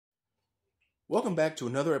Welcome back to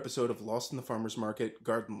another episode of Lost in the Farmer's Market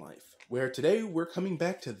Garden Life, where today we're coming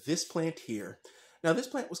back to this plant here. Now, this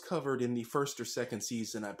plant was covered in the first or second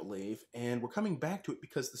season, I believe, and we're coming back to it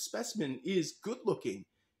because the specimen is good looking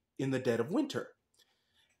in the dead of winter.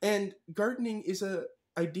 And gardening is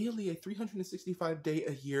ideally a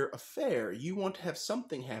 365-day-a-year affair. You want to have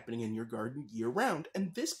something happening in your garden year-round,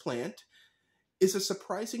 and this plant is a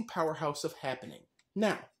surprising powerhouse of happening.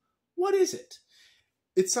 Now, what is it?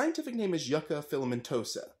 Its scientific name is Yucca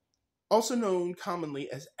Filimentosa, also known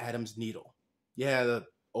commonly as Adam's needle. Yeah, the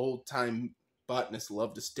old-time botanists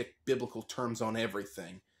love to stick biblical terms on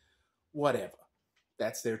everything. Whatever.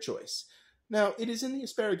 That's their choice. Now, it is in the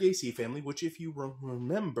Asparaceae family, which if you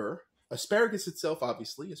remember, asparagus itself,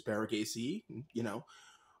 obviously, Asparaceae,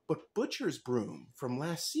 but butcher's broom from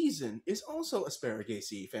last season is also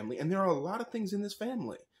Asparaceae family, and there are a lot of things in this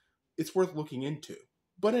family it's worth looking into.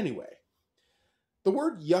 But anyway, the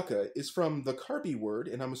word yucca is from the Carby word,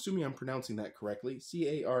 and I'm assuming I'm pronouncing that correctly,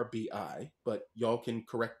 C-A-R-B-I, but y'all can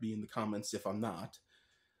correct me in the comments if I'm not.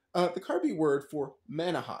 The Carby word for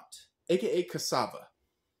manahat, aka cassava.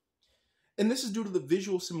 And this is due to the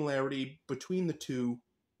visual similarity between the two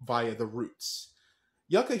via the roots.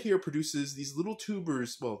 Yucca here produces these little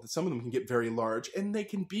tubers, well, some of them can get very large, and they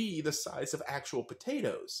can be the size of actual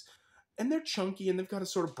potatoes. And they're chunky, and they've got a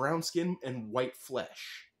sort of brown skin and white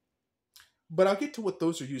flesh. But I'll get to what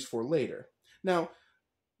those are used for later. Now,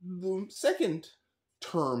 the second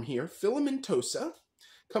term here, Filimentosa,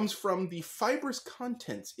 comes from the fibrous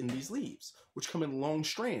contents in these leaves, which come in long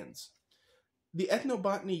strands. The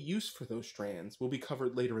ethnobotany use for those strands will be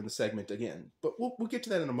covered later in the segment again, but we'll get to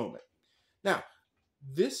that in a moment. Now,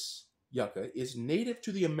 this yucca is native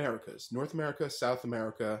to the Americas, North America, South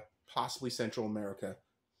America, possibly Central America,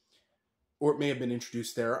 or it may have been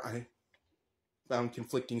introduced there. I found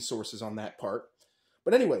conflicting sources on that part.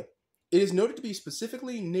 But anyway, it is noted to be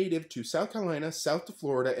specifically native to South Carolina, south to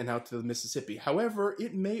Florida, and out to the Mississippi. However,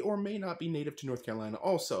 it may or may not be native to North Carolina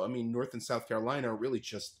also. I mean, North and South Carolina are really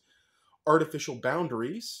just artificial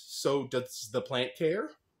boundaries, so does the plant care?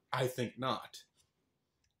 I think not.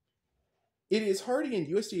 It is hardy in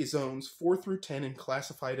USDA zones 4 through 10 and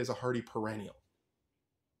classified as a hardy perennial.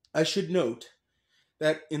 I should note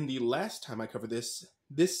that in the last time I covered this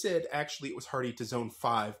said actually it was hardy to zone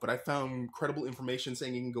 5, but I found credible information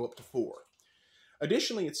saying it can go up to 4.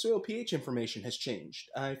 Additionally, its soil pH information has changed.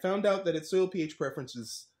 I found out that its soil pH preference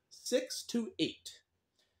is 6 to 8.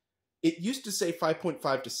 It used to say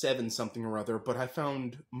 5.5 to 7 something or other, but I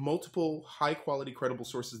found multiple high-quality credible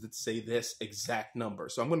sources that say this exact number,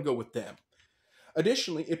 so I'm going to go with them.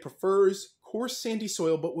 Additionally, it prefers coarse sandy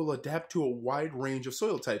soil, but will adapt to a wide range of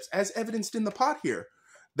soil types, as evidenced in the pot here.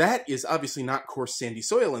 That is obviously not coarse sandy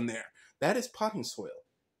soil in there. That is potting soil.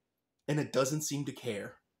 And it doesn't seem to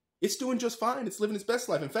care. It's doing just fine. It's living its best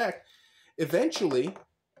life. In fact, eventually,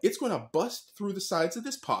 it's going to bust through the sides of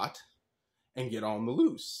this pot and get on the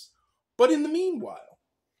loose. But in the meanwhile,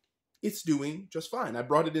 it's doing just fine. I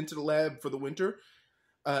brought it into the lab for the winter.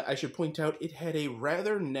 I should point out it had a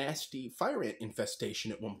rather nasty fire ant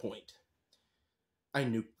infestation at one point. I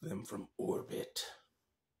nuked them from orbit.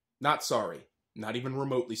 Not sorry. Not even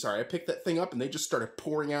remotely sorry. I picked that thing up and they just started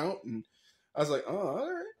pouring out, and I was like, oh, all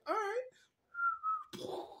right.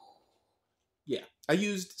 Yeah, I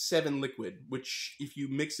used 7 liquid, which if you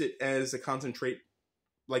mix it as a concentrate,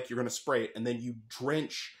 like you're going to spray it, and then you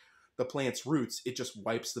drench the plant's roots, it just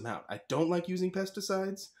wipes them out. I don't like using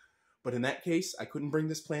pesticides, but in that case, I couldn't bring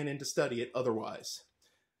this plant in to study it otherwise.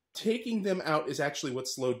 Taking them out is actually what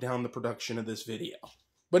slowed down the production of this video.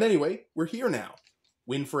 But anyway, we're here now.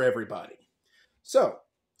 Win for everybody. So,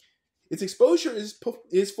 its exposure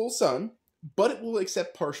is full sun, but it will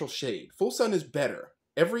accept partial shade. Full sun is better.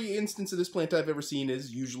 Every instance of this plant I've ever seen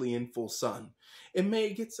is usually in full sun. It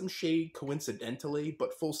may get some shade coincidentally,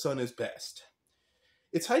 but full sun is best.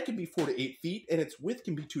 Its height can be 4 to 8 feet, and its width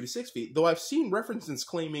can be 2 to 6 feet, though I've seen references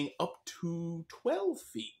claiming up to 12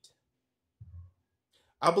 feet.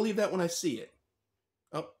 I'll believe that when I see it.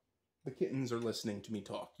 Oh, the kittens are listening to me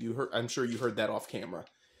talk. I'm sure you heard that off camera.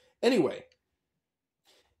 Anyway,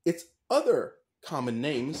 its other common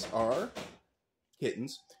names are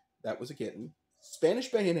kittens, that was a kitten, Spanish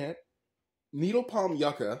bayonet, needle palm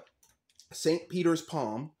yucca, St. Peter's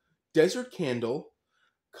palm, desert candle,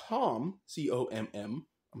 comm, C-O-M-M,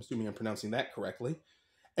 I'm assuming I'm pronouncing that correctly,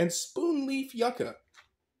 and spoonleaf yucca.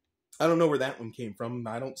 I don't know where that one came from.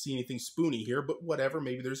 I don't see anything spoony here, but whatever,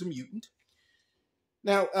 maybe there's a mutant.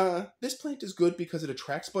 Now, this plant is good because it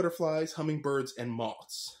attracts butterflies, hummingbirds, and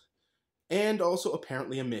moths. And also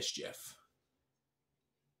apparently a mischief.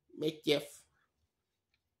 Mischief.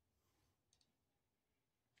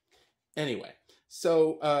 Anyway,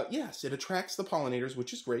 So, yes, it attracts the pollinators,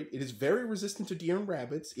 which is great. It is very resistant to deer and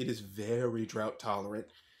rabbits. It is very drought tolerant.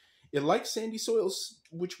 It likes sandy soils,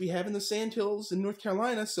 which we have in the sandhills in North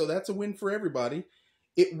Carolina, so that's a win for everybody.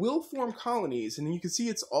 It will form colonies, and you can see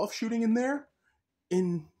it's offshooting in there.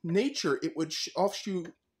 In nature, it would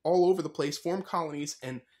offshoot all over the place, form colonies,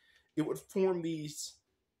 and it would form these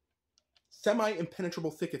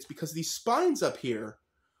semi-impenetrable thickets because these spines up here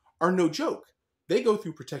are no joke. They go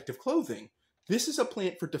through protective clothing. This is a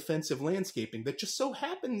plant for defensive landscaping that just so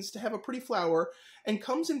happens to have a pretty flower and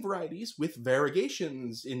comes in varieties with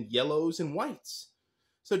variegations in yellows and whites.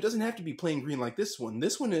 So it doesn't have to be plain green like this one.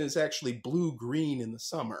 This one is actually blue-green in the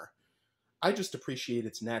summer. I just appreciate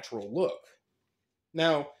its natural look.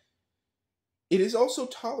 Now, it is also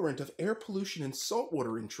tolerant of air pollution and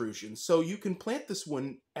saltwater intrusion, so you can plant this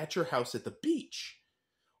one at your house at the beach.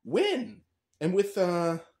 When? And with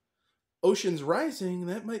oceans rising,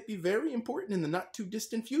 that might be very important in the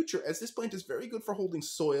not-too-distant future, as this plant is very good for holding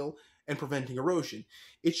soil and preventing erosion.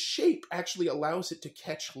 Its shape actually allows it to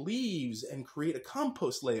catch leaves and create a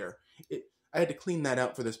compost layer. I had to clean that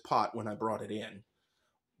out for this pot when I brought it in,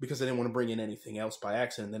 because I didn't want to bring in anything else by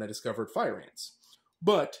accident. Then I discovered fire ants.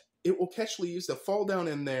 But it will catch leaves, they'll fall down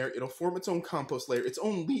in there, it'll form its own compost layer, its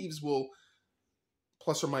own leaves will,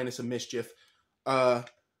 plus or minus a mischief,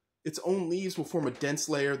 its own leaves will form a dense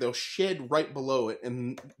layer, they'll shed right below it,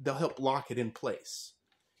 and they'll help lock it in place.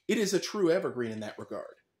 It is a true evergreen in that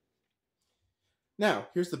regard. Now,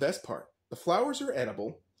 here's the best part. The flowers are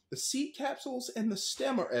edible, the seed capsules and the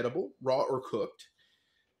stem are edible, raw or cooked.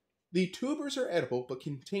 The tubers are edible, but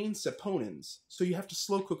contain saponins, so you have to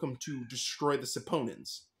slow cook them to destroy the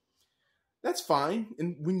saponins. That's fine,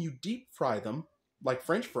 and when you deep fry them, like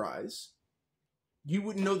French fries, you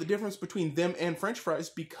wouldn't know the difference between them and French fries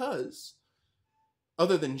because,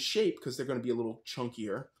 other than shape, because they're going to be a little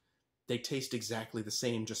chunkier, they taste exactly the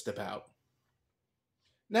same just about.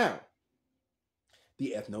 Now,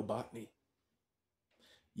 the ethnobotany.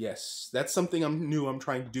 Yes, that's something I'm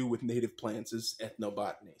trying to do with native plants is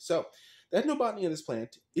ethnobotany. So, the ethnobotany of this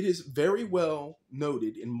plant, it is very well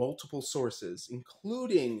noted in multiple sources,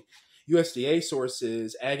 including USDA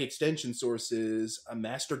sources, ag extension sources,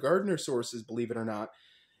 master gardener sources, believe it or not,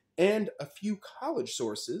 and a few college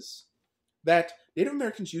sources that Native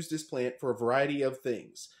Americans use this plant for a variety of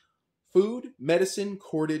things: food, medicine,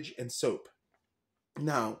 cordage, and soap.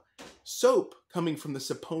 Now, soap coming from the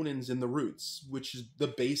saponins in the roots, which is the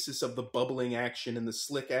basis of the bubbling action and the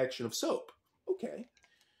slick action of soap. Okay.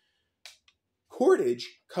 Cordage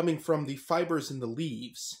coming from the fibers in the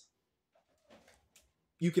leaves.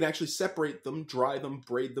 You can actually separate them, dry them,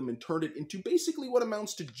 braid them, and turn it into basically what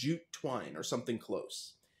amounts to jute twine or something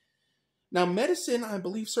close. Now, medicine, I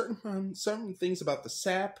believe certain things about the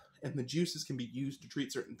sap and the juices can be used to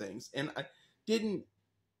treat certain things. And I didn't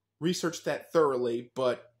research that thoroughly,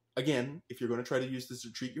 but again, if you're going to try to use this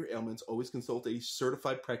to treat your ailments, always consult a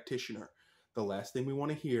certified practitioner. The last thing we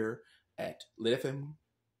want to hear at LITFM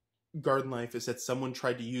Garden Life is that someone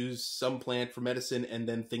tried to use some plant for medicine and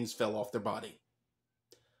then things fell off their body.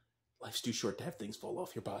 Life's too short to have things fall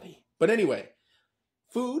off your body. But anyway,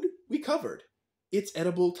 food, we covered. It's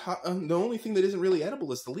edible. The only thing that isn't really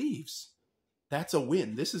edible is the leaves. That's a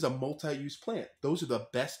win. This is a multi-use plant. Those are the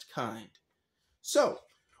best kind. So,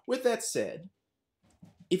 with that said,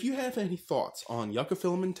 if you have any thoughts on Yucca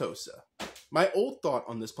Filimentosa, my old thought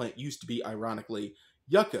on this plant used to be, ironically,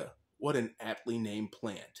 Yucca, what an aptly named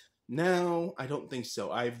plant. Now, I don't think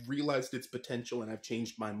so. I've realized its potential and I've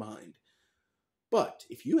changed my mind. But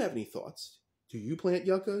if you have any thoughts, do you plant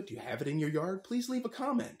Yucca? Do you have it in your yard? Please leave a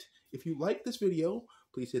comment. If you like this video,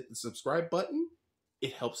 please hit the subscribe button.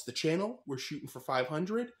 It helps the channel. We're shooting for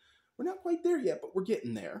 500. We're not quite there yet, but we're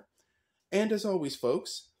getting there. And as always,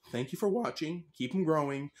 folks, thank you for watching. Keep them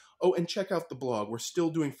growing. Oh, and check out the blog. We're still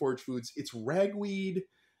doing forage foods. It's ragweed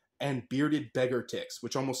and bearded beggar ticks,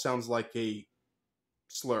 which almost sounds like a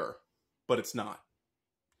slur, but it's not.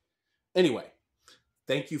 Anyway,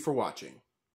 thank you for watching.